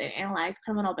BCBAs and analyze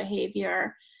criminal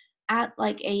behavior at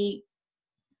like a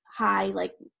high,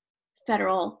 like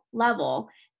federal level.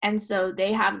 And so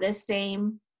they have this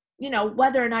same,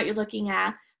 whether or not you're looking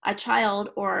at a child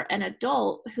or an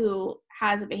adult who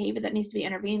has a behavior that needs to be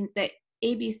intervened, the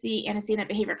ABC antecedent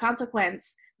behavior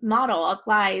consequence model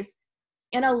applies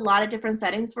in a lot of different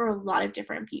settings for a lot of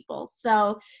different people.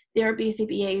 So there are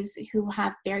BCBAs who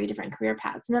have very different career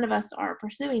paths. None of us are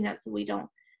pursuing that, so we don't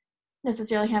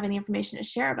necessarily have any information to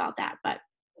share about that. But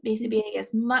BCBA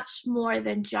is much more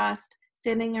than just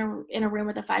sitting in a room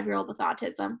with a 5-year-old with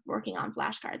autism working on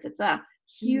flashcards. It's a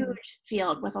huge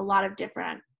field with a lot of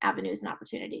different avenues and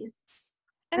opportunities.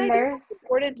 And I think it's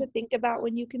important to think about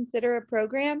when you consider a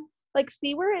program, like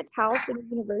see where it's housed in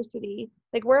a university.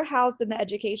 Like we're housed in the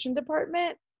education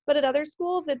department, but at other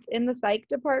schools it's in the psych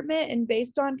department, and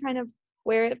based on kind of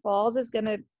where it falls is going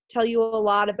to tell you a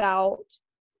lot about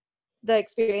the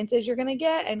experiences you're going to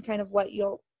get and kind of what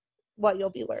you'll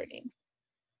be learning.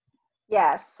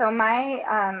 Yes, so my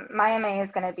my MA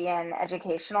is going to be in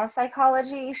educational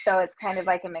psychology, so it's kind of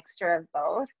like a mixture of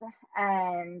both.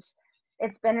 And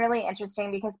it's been really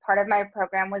interesting because part of my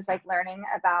program was like learning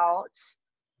about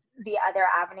the other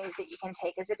avenues that you can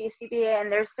take as a BCBA,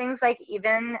 and there's things like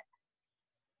even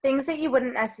things that you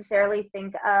wouldn't necessarily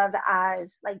think of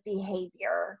as like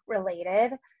behavior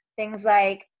related, things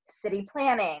like city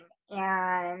planning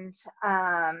and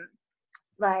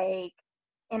like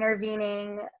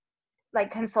intervening,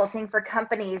 like consulting for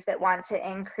companies that want to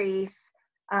increase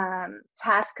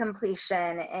task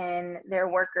completion in their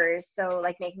workers. So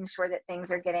like making sure that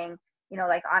things are getting,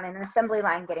 like on an assembly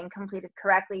line, getting completed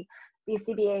correctly.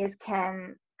 BCBAs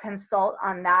can consult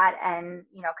on that and,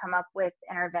 come up with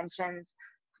interventions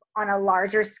on a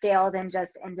larger scale than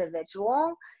just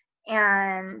individual.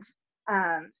 And,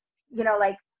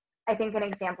 like I think an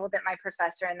example that my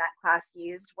professor in that class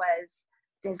used was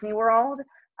Disney World.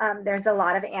 There's a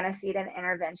lot of antecedent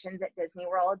interventions at Disney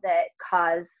World that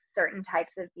cause certain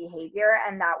types of behavior,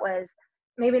 and that was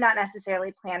maybe not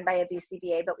necessarily planned by a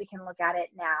BCBA, but we can look at it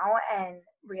now and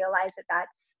realize that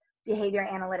that's behavior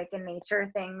analytic in nature.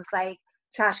 Things like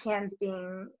trash cans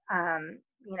being,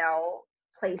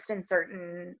 placed in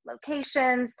certain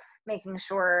locations, making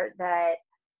sure that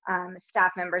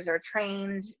staff members are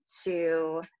trained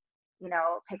to,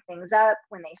 pick things up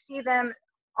when they see them.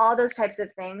 All those types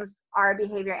of things are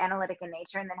behavior analytic in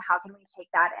nature. And then how can we take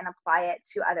that and apply it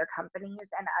to other companies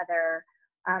and other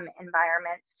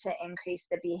environments to increase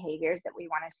the behaviors that we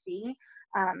want to see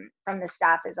from the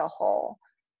staff as a whole.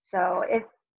 So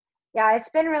it's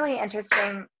been really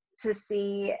interesting to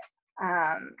see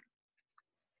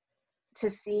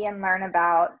and learn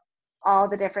about all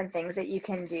the different things that you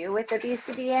can do with the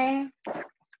BCBA.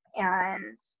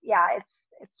 And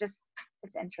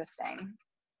it's interesting.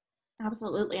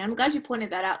 Absolutely. I'm glad you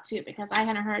pointed that out too, because I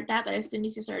hadn't heard that, but as soon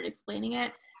as you started explaining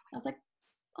it, I was like,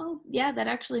 oh yeah, that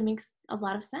actually makes a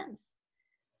lot of sense.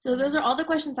 So those are all the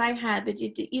questions I had, but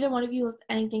did either one of you have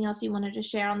anything else you wanted to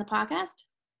share on the podcast?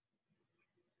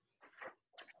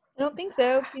 I don't think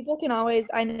so. People can always,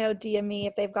 I know, DM me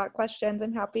if they've got questions.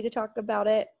 I'm happy to talk about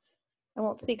it. I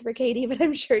won't speak for Katie, but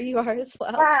I'm sure you are as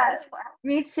well. Yeah,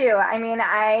 me too. I mean,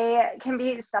 I can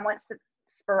be somewhat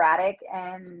sporadic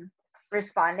in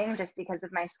responding just because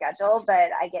of my schedule,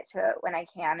 but I get to it when I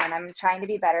can, and I'm trying to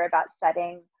be better about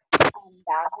setting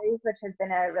boundaries, which has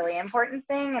been a really important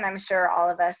thing, and I'm sure all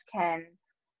of us can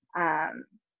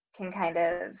kind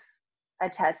of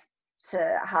attest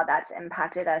to how that's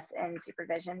impacted us in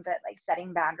supervision. But like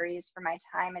setting boundaries for my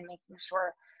time and making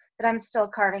sure that I'm still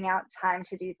carving out time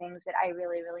to do things that I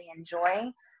really, really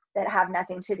enjoy, that have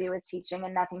nothing to do with teaching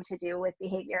and nothing to do with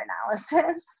behavior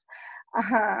analysis,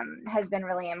 has been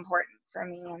really important for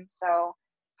me. And so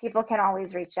people can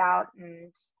always reach out,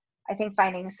 and I think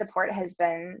finding support has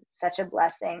been such a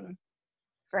blessing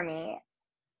for me.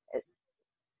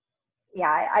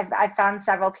 I've found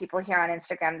several people here on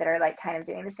Instagram that are like kind of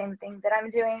doing the same thing that I'm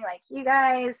doing, like you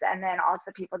guys, and then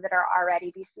also people that are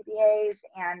already BCBAs.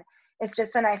 And it's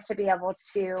just so nice to be able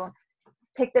to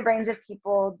pick the brains of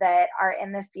people that are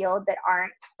in the field that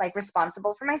aren't like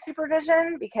responsible for my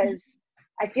supervision, because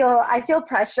I feel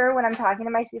pressure when I'm talking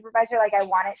to my supervisor. Like I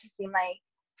want it to seem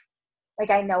like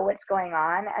I know what's going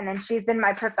on. And then she's been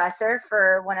my professor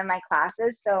for one of my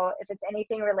classes. So if it's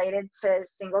anything related to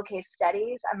single case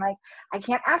studies, I'm like, I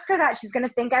can't ask her that. She's going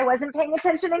to think I wasn't paying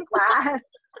attention in class.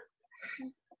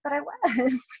 But I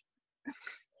was.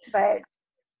 But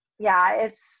yeah,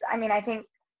 I think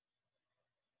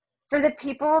for the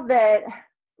people that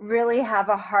really have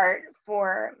a heart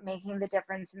for making the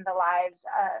difference in the lives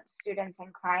of students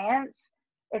and clients,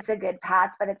 it's a good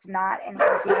path, but it's not an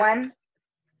easy one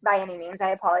by any means.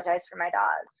 I apologize for my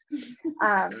dogs.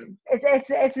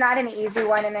 It's not an easy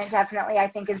one, and it definitely, I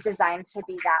think, is designed to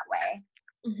be that way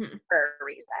for a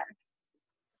reason.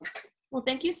 Well,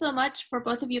 thank you so much for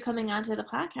both of you coming onto the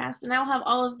podcast, and I'll have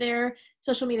all of their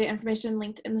social media information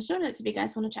linked in the show notes if you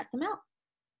guys want to check them out.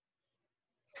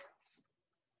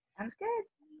 Sounds good.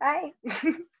 Bye.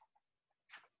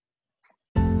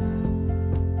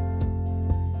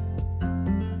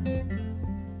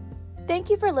 Thank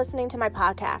you for listening to my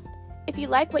podcast. If you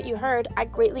like what you heard,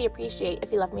 I'd greatly appreciate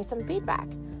if you left me some feedback.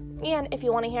 And if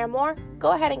you want to hear more,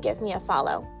 go ahead and give me a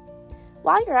follow.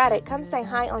 While you're at it, come say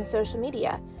hi on social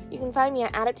media. You can find me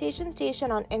at Adaptation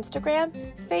Station on Instagram,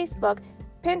 Facebook,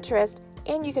 Pinterest,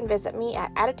 and you can visit me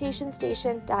at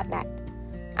adaptationstation.net.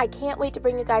 I can't wait to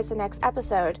bring you guys the next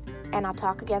episode, and I'll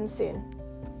talk again soon.